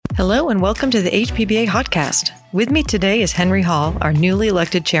Hello and welcome to the HPBA Podcast. With me today is Henry Hall, our newly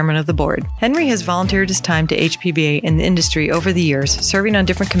elected chairman of the board. Henry has volunteered his time to HPBA in the industry over the years, serving on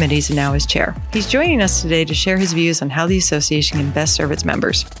different committees and now as chair. He's joining us today to share his views on how the association can best serve its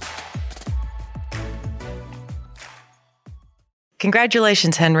members.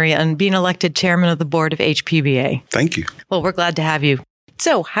 Congratulations, Henry, on being elected chairman of the board of HPBA. Thank you. Well, we're glad to have you.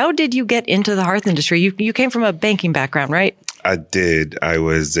 So how did you get into the hearth industry? You came from a banking background, right? I did. I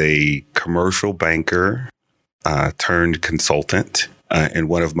was a commercial banker turned consultant, and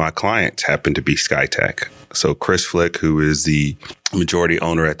one of my clients happened to be SkyTech. So Chris Flick, who is the majority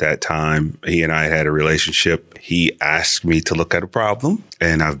owner at that time, he and I had a relationship. He asked me to look at a problem,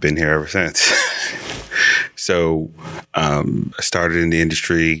 and I've been here ever since. So I started in the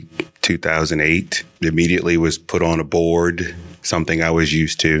industry 2008, immediately was put on a board, something I was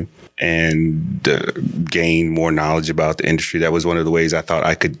used to, and gain more knowledge about the industry. That was one of the ways I thought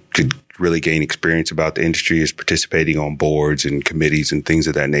I could really gain experience about the industry, is participating on boards and committees and things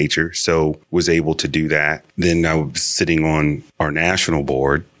of that nature. So was able to do that. Then I was sitting on our national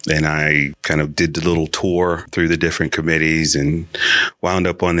board, and I kind of did the little tour through the different committees and wound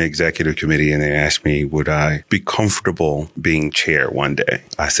up on the executive committee. And they asked me, would I be comfortable being chair one day?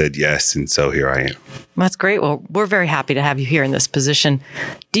 I said yes. And so here I am. That's great. Well, we're very happy to have you here in this position.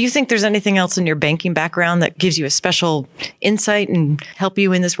 Do you think there's anything else in your banking background that gives you a special insight and help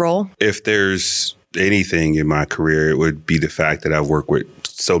you in this role? If there's anything in my career, it would be the fact that I've worked with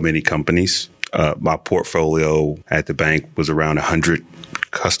so many companies. My portfolio at the bank was around 100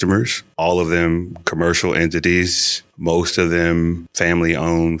 customers, all of them commercial entities, most of them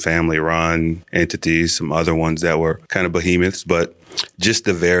family-owned, family-run entities, some other ones that were kind of behemoths, but just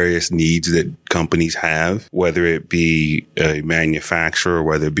the various needs that companies have, whether it be a manufacturer,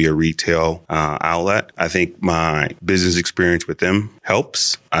 whether it be a retail outlet. I think my business experience with them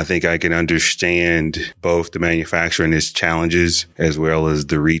helps. I think I can understand both the manufacturer and its challenges, as well as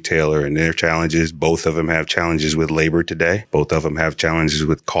the retailer and their challenges. Both of them have challenges with labor today. Both of them have challenges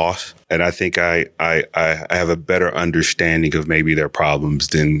with cost. And I think I have a better understanding of maybe their problems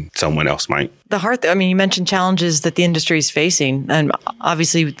than someone else might. The hearth, you mentioned challenges that the industry is facing, and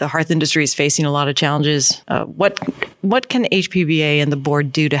obviously the hearth industry is facing a lot of challenges. What can HPBA and the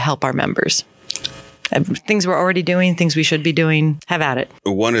board do to help our members? Things we're already doing, things we should be doing. Have at it.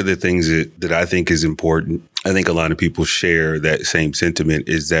 One of the things that I think is important, I think a lot of people share that same sentiment,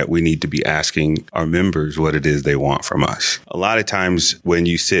 is that we need to be asking our members what it is they want from us. A lot of times when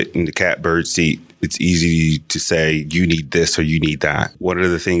you sit in the catbird seat, it's easy to say you need this or you need that. One of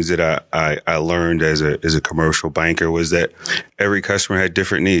the things that I learned as a commercial banker was that every customer had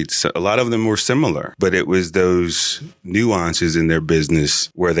different needs. So a lot of them were similar, but it was those nuances in their business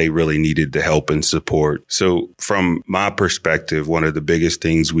where they really needed the help and support. So from my perspective, one of the biggest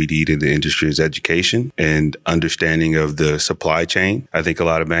things we need in the industry is education and understanding of the supply chain. I think a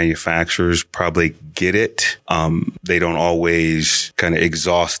lot of manufacturers probably get it. They don't always kind of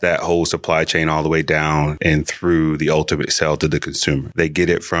exhaust that whole supply chain all the way down and through the ultimate sale to the consumer. They get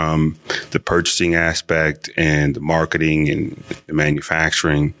it from the purchasing aspect and the marketing and the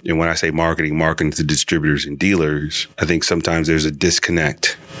manufacturing. And when I say marketing to distributors and dealers, I think sometimes there's a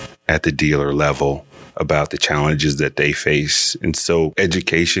disconnect at the dealer level about the challenges that they face. And so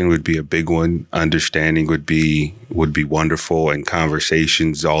education would be a big one. Understanding would be wonderful, and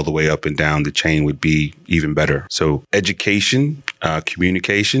conversations all the way up and down the chain would be even better. So education,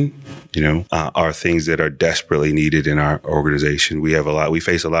 communication, are things that are desperately needed in our organization. We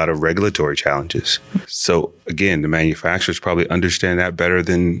face a lot of regulatory challenges. So again, the manufacturers probably understand that better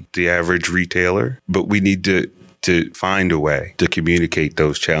than the average retailer, but we need to find a way to communicate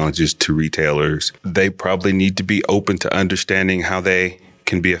those challenges to retailers. They probably need to be open to understanding how they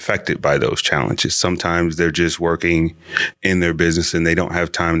can be affected by those challenges. Sometimes they're just working in their business and they don't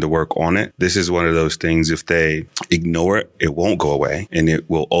have time to work on it. This is one of those things, if they ignore it, it won't go away, and it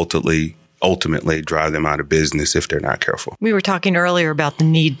will ultimately drive them out of business if they're not careful. We were talking earlier about the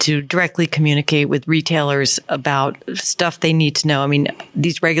need to directly communicate with retailers about stuff they need to know.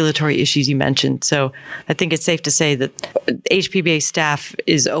 These regulatory issues you mentioned. So I think it's safe to say that HPBA staff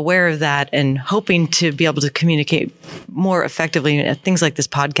is aware of that and hoping to be able to communicate more effectively. And things like this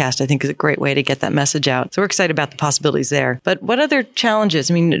podcast, I think, is a great way to get that message out. So we're excited about the possibilities there. But what other challenges,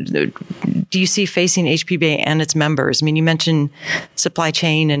 do you see facing HPBA and its members? You mentioned supply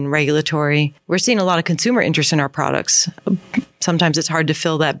chain and regulatory. We're seeing a lot of consumer interest in our products. sometimes it's hard to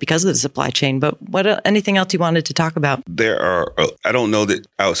fill that because of the supply chain. But anything else you wanted to talk about? I don't know that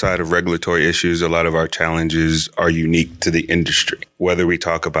outside of regulatory issues, a lot of our challenges are unique to the industry. Whether we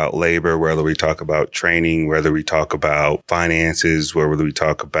talk about labor, whether we talk about training, whether we talk about finances, whether we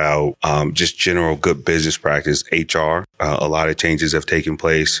talk about just general good business practice, HR, a lot of changes have taken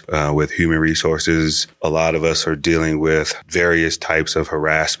place with human resources. A lot of us are dealing with various types of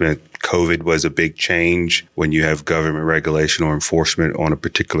harassment. COVID was a big change when you have government regulation or enforcement on a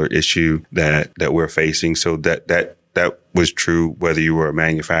particular issue that we're facing. So that was true whether you were a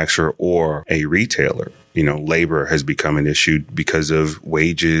manufacturer or a retailer. Labor has become an issue because of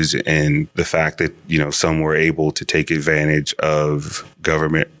wages and the fact that, some were able to take advantage of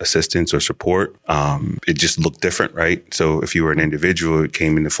government assistance or support. It just looked different, right? So if you were an individual, it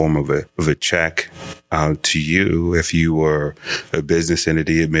came in the form of a check to you. If you were a business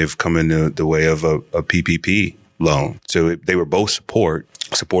entity, it may have come in the way of a PPP loan. So they were both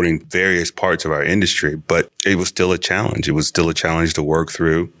supporting various parts of our industry, but it was still a challenge. It was still a challenge to work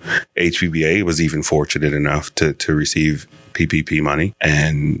through. HPBA was even fortunate enough to receive PPP money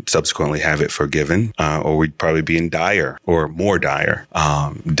and subsequently have it forgiven, or we'd probably be in more dire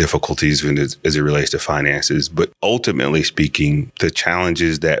difficulties as it relates to finances. But ultimately speaking, the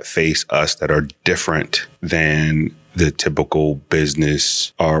challenges that face us that are different than the typical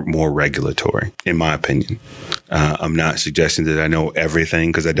business are more regulatory, in my opinion. I'm not suggesting that I know everything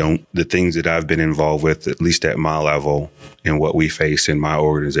because I don't. The things that I've been involved with, at least at my level, and what we face in my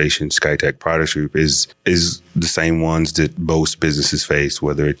organization, SkyTech Products Group, is the same ones that most businesses face,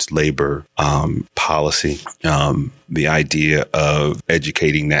 whether it's labor, policy, the idea of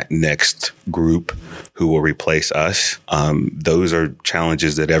educating that next group who will replace us. Those are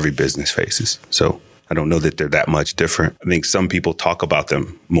challenges that every business faces. So I don't know that they're that much different. I think some people talk about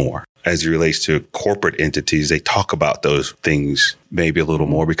them more. As it relates to corporate entities, they talk about those things maybe a little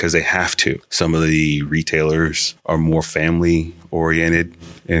more because they have to. Some of the retailers are more family oriented,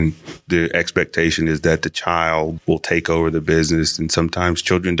 and the expectation is that the child will take over the business, and sometimes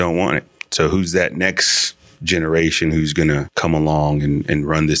children don't want it. So who's that next generation who's going to come along and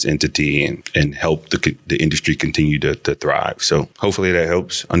run this entity and help the industry continue to thrive? So hopefully that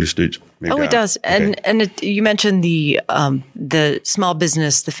helps. Understood. Maybe it does. Okay. And you mentioned the small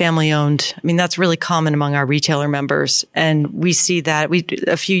business, the family owned. I mean, that's really common among our retailer members. And we see that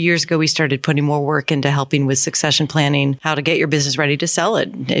a few years ago, we started putting more work into helping with succession planning, how to get your business ready to sell it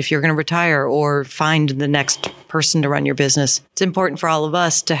if you're going to retire or find the next person to run your business. It's important for all of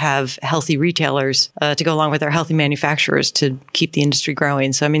us to have healthy retailers to go along with our healthy manufacturers to keep the industry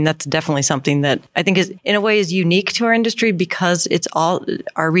growing. So, I mean, that's definitely something that I think is, in a way, is unique to our industry because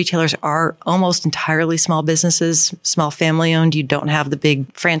our retailers are almost entirely small businesses, small family owned. You don't have the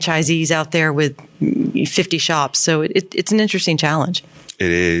big franchisees out there with 50 shops. So it's an interesting challenge. It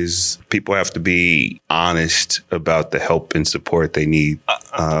is. People have to be honest about the help and support they need.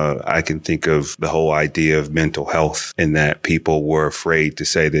 I can think of the whole idea of mental health and that people were afraid to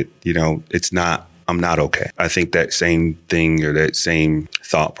say that, I'm not okay. I think that same thing or that same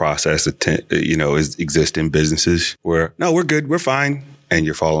thought process, exists in businesses where, no, we're good, we're fine, and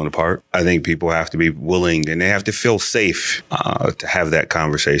you're falling apart. I think people have to be willing and they have to feel safe to have that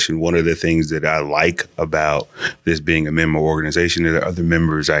conversation. One of the things that I like about this being a member organization is that other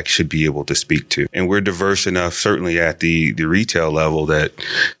members I should be able to speak to. And we're diverse enough, certainly at the retail level, that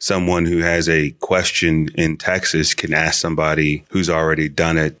someone who has a question in Texas can ask somebody who's already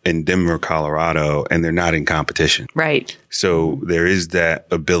done it in Denver, Colorado, and they're not in competition. Right. So there is that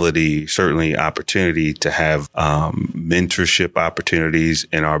ability, certainly opportunity to have mentorship opportunities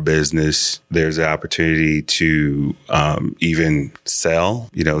in our business. There's the opportunity to even sell.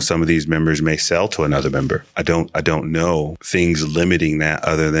 Some of these members may sell to another member. I don't know things limiting that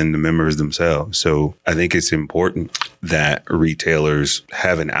other than the members themselves. So I think it's important that retailers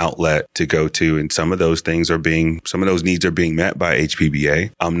have an outlet to go to, and some of those needs are being met by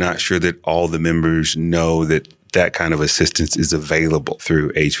HPBA. I'm not sure that all the members know that kind of assistance is available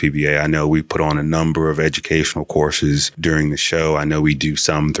through HPBA. I know we put on a number of educational courses during the show. I know we do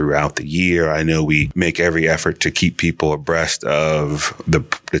some throughout the year. I know we make every effort to keep people abreast of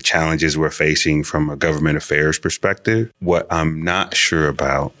the challenges we're facing from a government affairs perspective. What I'm not sure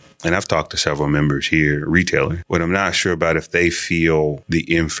about, and I've talked to several members here, retailer, what I'm not sure about if they feel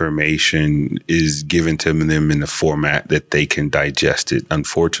the information is given to them in the format that they can digest it.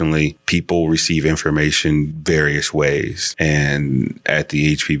 Unfortunately, people receive information various ways. And at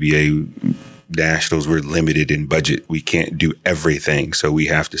the HPBA, nationals, we're limited in budget. We can't do everything. So we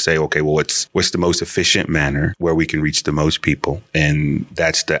have to say, okay, well, what's the most efficient manner where we can reach the most people? And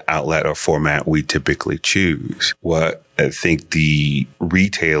that's the outlet or format we typically choose. What I think the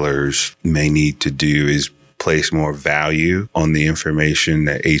retailers may need to do is place more value on the information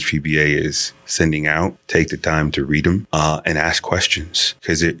that HPBA is sending out. Take the time to read them and ask questions,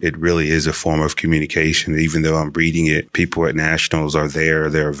 because it really is a form of communication. Even though I'm reading it, people at nationals are there.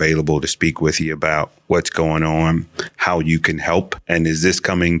 They're available to speak with you about what's going on, how you can help, and is this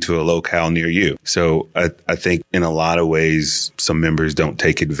coming to a locale near you? So I think in a lot of ways, some members don't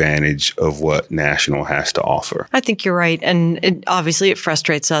take advantage of what National has to offer. I think you're right. And obviously it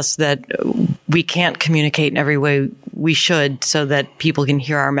frustrates us that we can't communicate in every way we should so that people can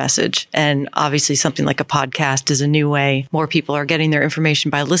hear our message. And obviously something like a podcast is a new way. More people are getting their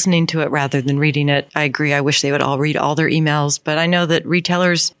information by listening to it rather than reading it. I agree. I wish they would all read all their emails, but I know that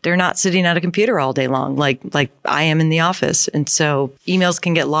retailers, they're not sitting at a computer all day long like I am in the office. And so emails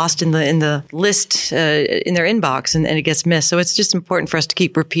can get lost in the list in their inbox and it gets missed. So it's just important for us to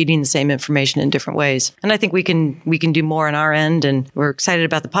keep repeating the same information in different ways. And I think we can do more on our end, and we're excited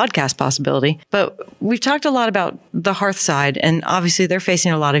about the podcast possibility. But we've talked a lot about the hearth side, and obviously they're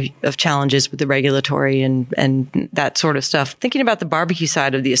facing a lot of challenges with the regulatory and that sort of stuff. Thinking about the barbecue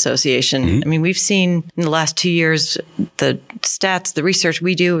side of the association, I mean, we've seen in the last 2 years, the stats, the research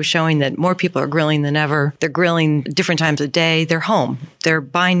we do is showing that more people are grilling than ever. They're grilling different times of day. They're home. They're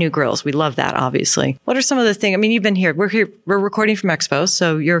buying new grills. We love that, obviously. What are some of the things? I mean, you've been here. We're recording from Expo,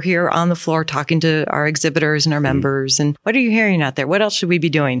 so you're here on the floor talking to our exhibitors and our members. And what are you hearing out there? What else should we be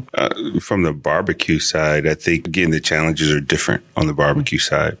doing? From the barbecue side, I think, again, the challenges are different on the barbecue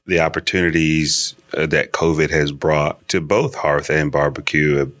side. The opportunities that COVID has brought to both hearth and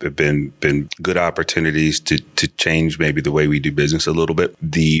barbecue have been good opportunities to change maybe the way we do business a little bit.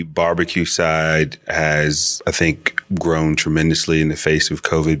 The barbecue side has, I think, grown tremendously in the face of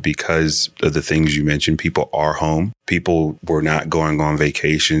COVID because of the things you mentioned. People are home. People were not going on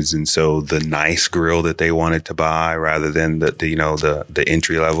vacations. And so the nice grill that they wanted to buy rather than the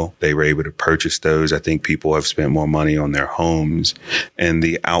entry level, they were able to purchase those. I think people have spent more money on their homes, and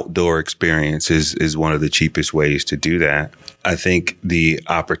the outdoor experience is one of the cheapest ways to do that. I think the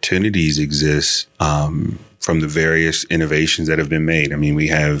opportunities exist from the various innovations that have been made. I mean, we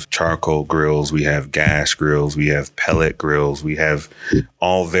have charcoal grills, we have gas grills, we have pellet grills, we have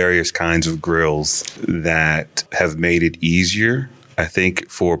all various kinds of grills that have made it easier, I think,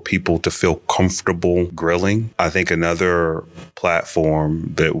 for people to feel comfortable grilling. I think another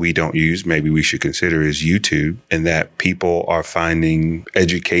platform that we don't use, maybe we should consider, is YouTube, and that people are finding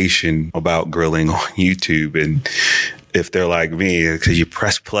education about grilling on YouTube. And if they're like me, because you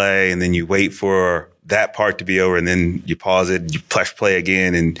press play and then you wait for that part to be over and then you pause it, you press play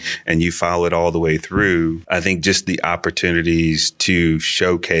again, and you follow it all the way through. I think just the opportunities to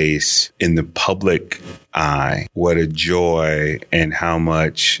showcase in the public eye what a joy and how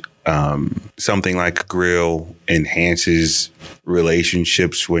much something like a grill enhances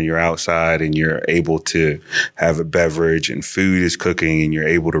relationships when you're outside and you're able to have a beverage and food is cooking and you're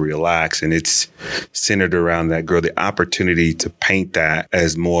able to relax and it's centered around that grill. The opportunity to paint that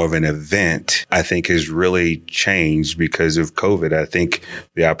as more of an event, I think, has really changed because of COVID. I think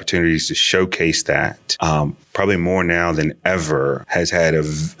the opportunities to showcase that probably more now than ever has had a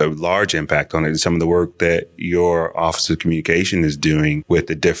large impact on it. And some of the work that your Office of Communication is doing with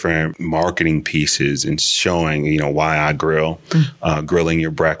the different marketing pieces and showing, why I grill, grilling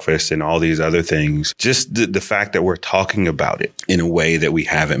your breakfast and all these other things. Just the fact that we're talking about it in a way that we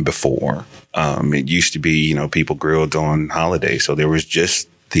haven't before. It used to be, people grilled on holidays. So there was just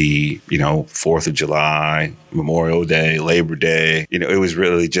the, 4th of July, Memorial Day, Labor Day, it was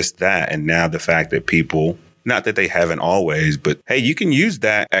really just that. And now the fact that people, not that they haven't always, but hey, you can use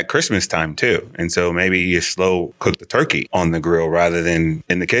that at Christmas time too. And so maybe you slow cook the turkey on the grill rather than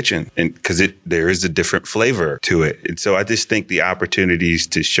in the kitchen, and because there is a different flavor to it. And so I just think the opportunities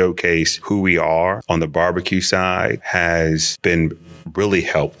to showcase who we are on the barbecue side has been really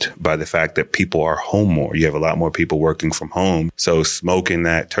helped by the fact that people are home more. You have a lot more people working from home. So smoking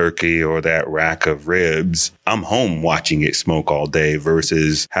that turkey or that rack of ribs, I'm home watching it smoke all day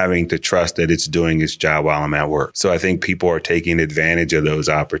versus having to trust that it's doing its job while I'm at work. So I think people are taking advantage of those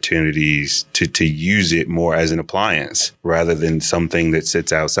opportunities to use it more as an appliance rather than something that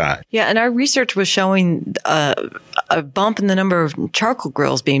sits outside. Yeah. And our research was showing a bump in the number of charcoal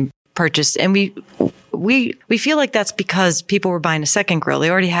grills being purchased. And we feel like that's because people were buying a second grill. They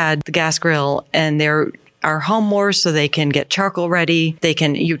already had the gas grill and they're our home more so they can get charcoal ready.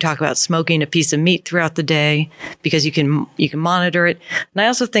 You talk about smoking a piece of meat throughout the day because you can monitor it. And I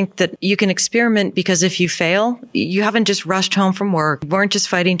also think that you can experiment because if you fail, you haven't just rushed home from work, weren't just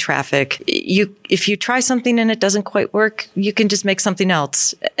fighting traffic. If you try something and it doesn't quite work, you can just make something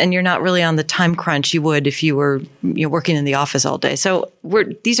else and you're not really on the time crunch you would if you were working in the office all day. So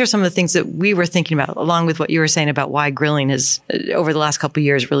these are some of the things that we were thinking about, along with what you were saying about why grilling is, over the last couple of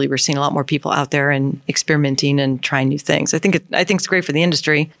years, really, we're seeing a lot more people out there and experimenting and trying new things. I think it's great for the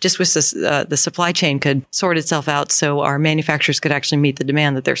industry. Just wish the supply chain could sort itself out so our manufacturers could actually meet the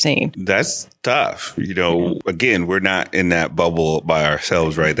demand that they're seeing. That's tough. Again, we're not in that bubble by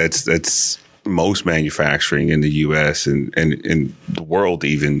ourselves, right? That's most manufacturing in the U.S. and in the world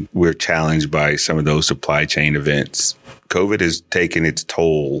even, we're challenged by some of those supply chain events. COVID has taken its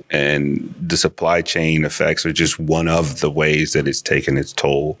toll, and the supply chain effects are just one of the ways that it's taken its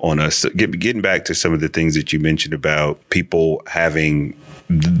toll on us. Getting back to some of the things that you mentioned about people having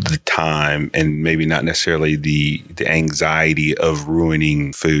the time and maybe not necessarily the anxiety of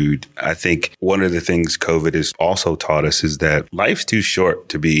ruining food. I think one of the things COVID has also taught us is that life's too short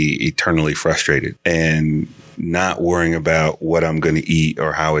to be eternally frustrated and not worrying about what I'm going to eat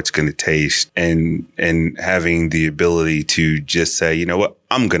or how it's going to taste and having the ability to just say, you know what,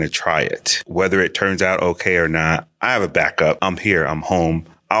 I'm going to try it. Whether it turns out okay or not, I have a backup. I'm here. I'm home.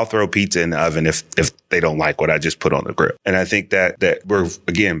 I'll throw pizza in the oven if they don't like what I just put on the grill. And I think that we're,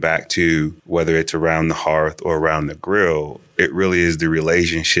 again, back to whether it's around the hearth or around the grill, it really is the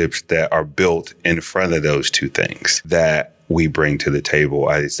relationships that are built in front of those two things that we bring to the table.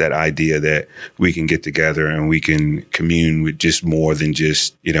 It's that idea that we can get together and we can commune with just more than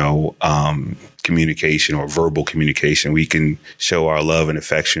just, communication or verbal communication. We can show our love and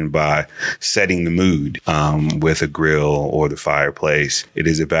affection by setting the mood with a grill or the fireplace. It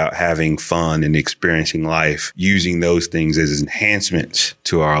is about having fun and experiencing life, using those things as enhancements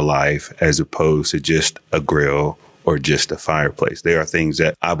to our life as opposed to just a grill or just a fireplace. They are things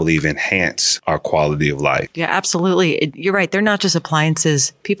that I believe enhance our quality of life. Yeah, absolutely. You're right. They're not just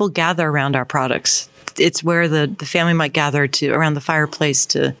appliances. People gather around our products. It's where the family might gather around the fireplace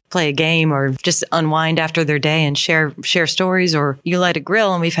to play a game or just unwind after their day and share stories. Or you light a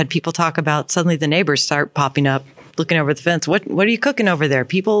grill, and we've had people talk about suddenly the neighbors start popping up, looking over the fence. What are you cooking over there?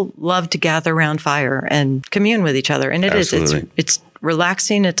 People love to gather around fire and commune with each other, and it's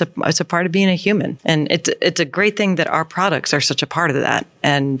relaxing. It's a part of being a human, and it's a great thing that our products are such a part of that.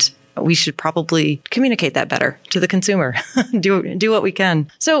 And we should probably communicate that better to the consumer. do what we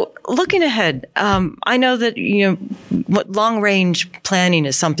can. So looking ahead, I know that, what long range planning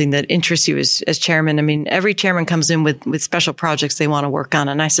is something that interests you as chairman. I mean, every chairman comes in with special projects they want to work on.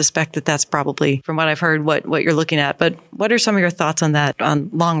 And I suspect that that's probably, from what I've heard, what you're looking at. But what are some of your thoughts on that, on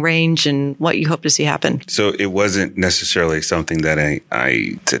long range and what you hope to see happen? So it wasn't necessarily something that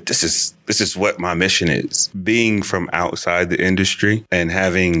I said, this is what my mission is. Being from outside the industry and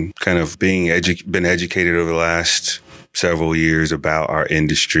having kind of been educated over the last several years about our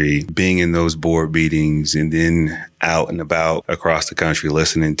industry, being in those board meetings and then out and about across the country,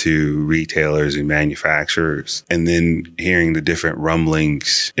 listening to retailers and manufacturers, and then hearing the different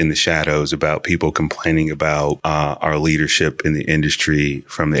rumblings in the shadows about people complaining about our leadership in the industry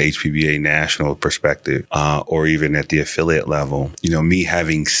from the HPBA national perspective, or even at the affiliate level. Me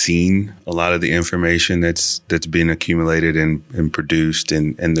having seen a lot of the information that's been accumulated and produced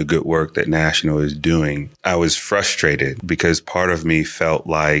and the good work that national is doing, I was frustrated because part of me felt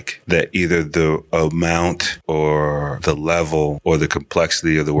like that either the amount or the level or the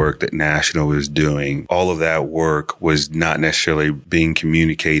complexity of the work that national is doing, all of that work was not necessarily being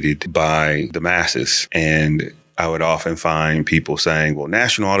communicated by the masses. And I would often find people saying, well,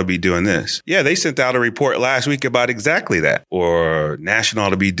 National ought to be doing this. Yeah, they sent out a report last week about exactly that. Or National ought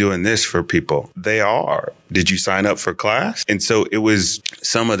to be doing this for people. They are. Did you sign up for class? And so it was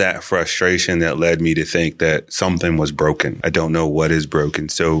some of that frustration that led me to think that something was broken. I don't know what is broken.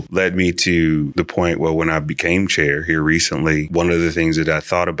 So led me to the point where when I became chair here recently, one of the things that I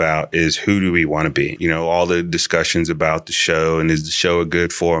thought about is who do we want to be? All the discussions about the show and is the show a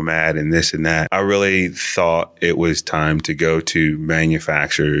good format and this and that. I really thought it was time to go to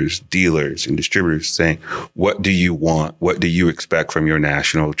manufacturers, dealers, and distributors saying, what do you want? What do you expect from your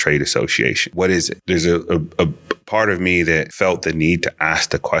national trade association? What is it? There's a part of me that felt the need to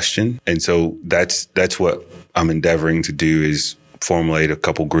ask the question. And so that's what I'm endeavoring to do is formulate a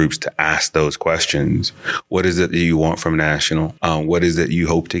couple groups to ask those questions. What is it that you want from national? What is it you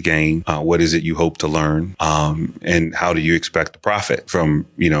hope to gain? What is it you hope to learn? And how do you expect to profit from,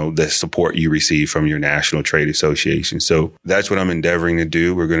 the support you receive from your national trade association? So that's what I'm endeavoring to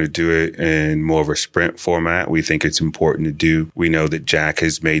do. We're going to do it in more of a sprint format. We think it's important to do. We know that Jack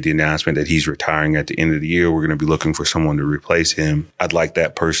has made the announcement that he's retiring at the end of the year. We're going to be looking for someone to replace him. I'd like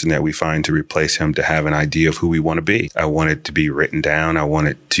that person that we find to replace him to have an idea of who we want to be. I want it to be written down. I want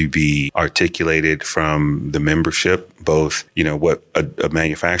it to be articulated from the membership. Both, what a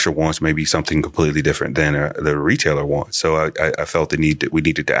manufacturer wants may be something completely different than the retailer wants. So I felt the need that we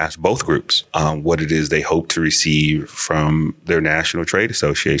needed to ask both groups what it is they hope to receive from their national trade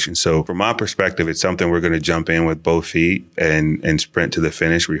association. So from my perspective, it's something we're going to jump in with both feet and sprint to the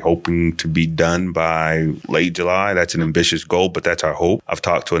finish. We're hoping to be done by late July. That's an ambitious goal, but that's our hope. I've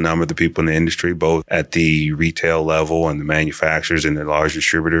talked to a number of the people in the industry, both at the retail level and the manufacturers and the large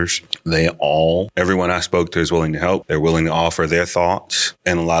distributors. Everyone I spoke to is willing to help. They're willing to offer their thoughts,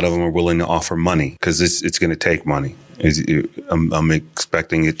 and a lot of them are willing to offer money because it's going to take money. I'm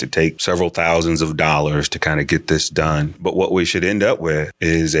expecting it to take several thousands of dollars to kind of get this done. But what we should end up with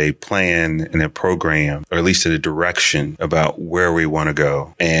is a plan and a program, or at least a direction about where we want to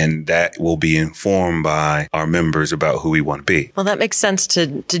go. And that will be informed by our members about who we want to be. Well, that makes sense to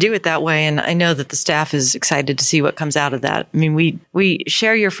do it that way. And I know that the staff is excited to see what comes out of that. I mean, we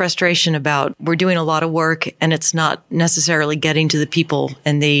share your frustration about we're doing a lot of work and it's not necessarily getting to the people,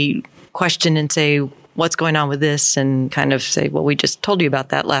 and they question and say, what's going on with this, and kind of say, well, we just told you about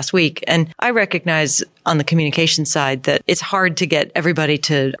that last week. And I recognize on the communication side that it's hard to get everybody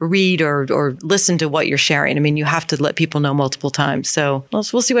to read or listen to what you're sharing. I mean, you have to let people know multiple times. So we'll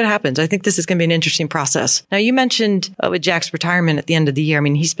see what happens. I think this is going to be an interesting process. Now, you mentioned with Jack's retirement at the end of the year, I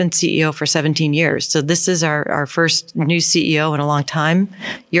mean, he's been CEO for 17 years. So this is our first new CEO in a long time.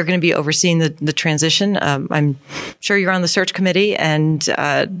 You're going to be overseeing the transition. I'm sure you're on the search committee. And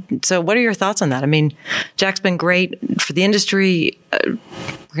so what are your thoughts on that? I mean, Jack's been great for the industry. We're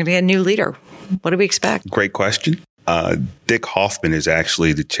going to get a new leader. What do we expect? Great question. Dick Hoffman is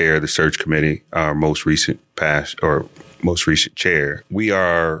actually the chair of the search committee, our most recent chair. We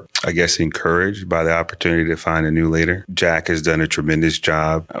are, I guess, encouraged by the opportunity to find a new leader. Jack has done a tremendous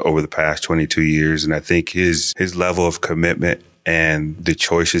job over the past 22 years, and I think his level of commitment and the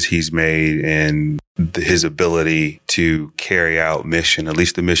choices he's made and his ability to carry out mission, at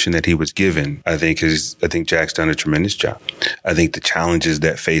least the mission that he was given, I think Jack's done a tremendous job. I think the challenges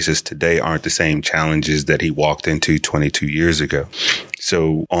that face us today aren't the same challenges that he walked into 22 years ago.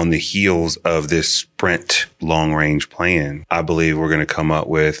 So on the heels of this sprint long range plan, I believe we're going to come up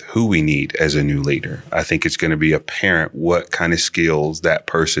with who we need as a new leader. I think it's going to be apparent what kind of skills that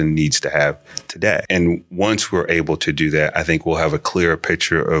person needs to have today. And once we're able to do that, I think we'll have a clearer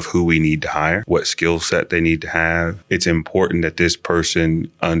picture of who we need to hire, what skill set they need to have. It's important that this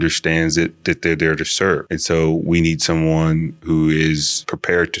person understands that they're there to serve. And so we need someone who is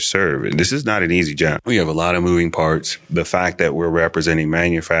prepared to serve. And this is not an easy job. We have a lot of moving parts. The fact that we're representing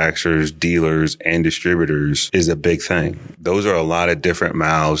manufacturers, dealers, and distributors is a big thing. Those are a lot of different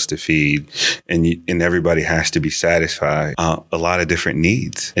mouths to feed, and everybody has to be satisfied. A lot of different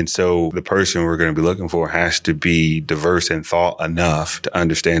needs. And so the person we're going to be looking for has to be diverse in thought enough to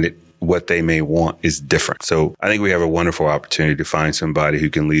understand it. What they may want is different. So I think we have a wonderful opportunity to find somebody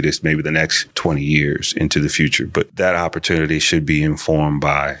who can lead us maybe the next 20 years into the future. But that opportunity should be informed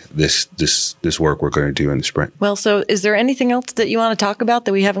by this work we're going to do in the sprint. Well, so is there anything else that you want to talk about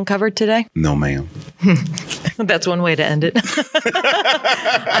that we haven't covered today? No, ma'am. That's one way to end it.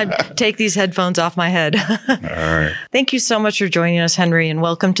 I'd take these headphones off my head. All right. Thank you so much for joining us, Henry, and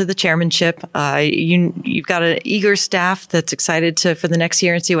welcome to the chairmanship. You've got an eager staff that's excited for the next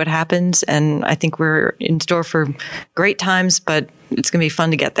year and see what happens. And I think we're in store for great times, but it's going to be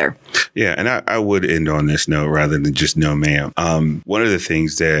fun to get there. Yeah. And I would end on this note rather than just no, ma'am. One of the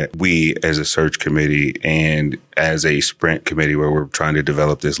things that we as a search committee and as a sprint committee where we're trying to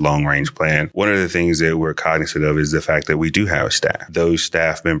develop this long range plan, one of the things that we're cognizant of is the fact that we do have a staff. Those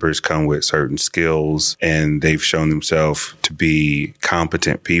staff members come with certain skills and they've shown themselves to be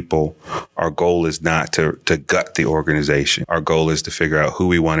competent people. Our goal is not to gut the organization. Our goal is to figure out who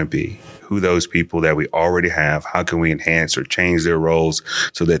we want to be. Who those people that we already have, how can we enhance or change their roles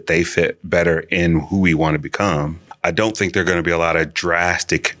so that they fit better in who we want to become? I don't think there are going to be a lot of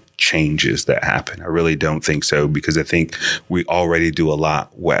drastic changes that happen. I really don't think so, because I think we already do a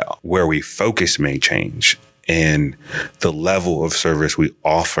lot well. Where we focus may change. and the level of service we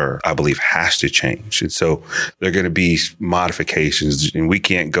offer, I believe, has to change. And so there are going to be modifications, and we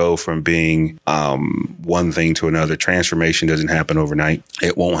can't go from being one thing to another. Transformation doesn't happen overnight.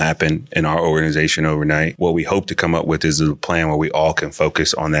 It won't happen in our organization overnight. What we hope to come up with is a plan where we all can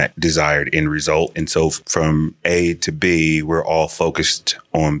focus on that desired end result. And so from A to B, we're all focused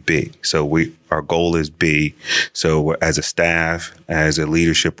on B. So our goal is B. So as a staff, as a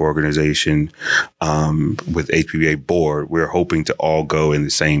leadership organization, with HPBA board, we're hoping to all go in the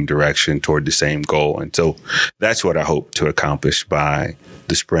same direction toward the same goal. And so that's what I hope to accomplish by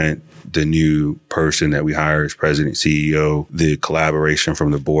the sprint, the new person that we hire as president, CEO, the collaboration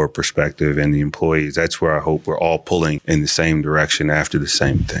from the board perspective and the employees. That's where I hope we're all pulling in the same direction after the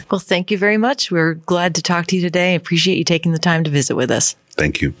same thing. Well, thank you very much. We're glad to talk to you today. I appreciate you taking the time to visit with us.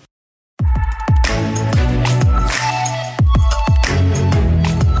 Thank you.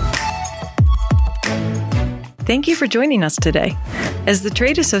 Thank you for joining us today. As the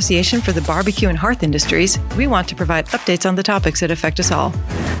trade association for the barbecue and hearth industries, we want to provide updates on the topics that affect us all.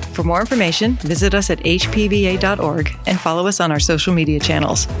 For more information, visit us at hpba.org and follow us on our social media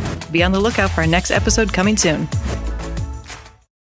channels. Be on the lookout for our next episode coming soon.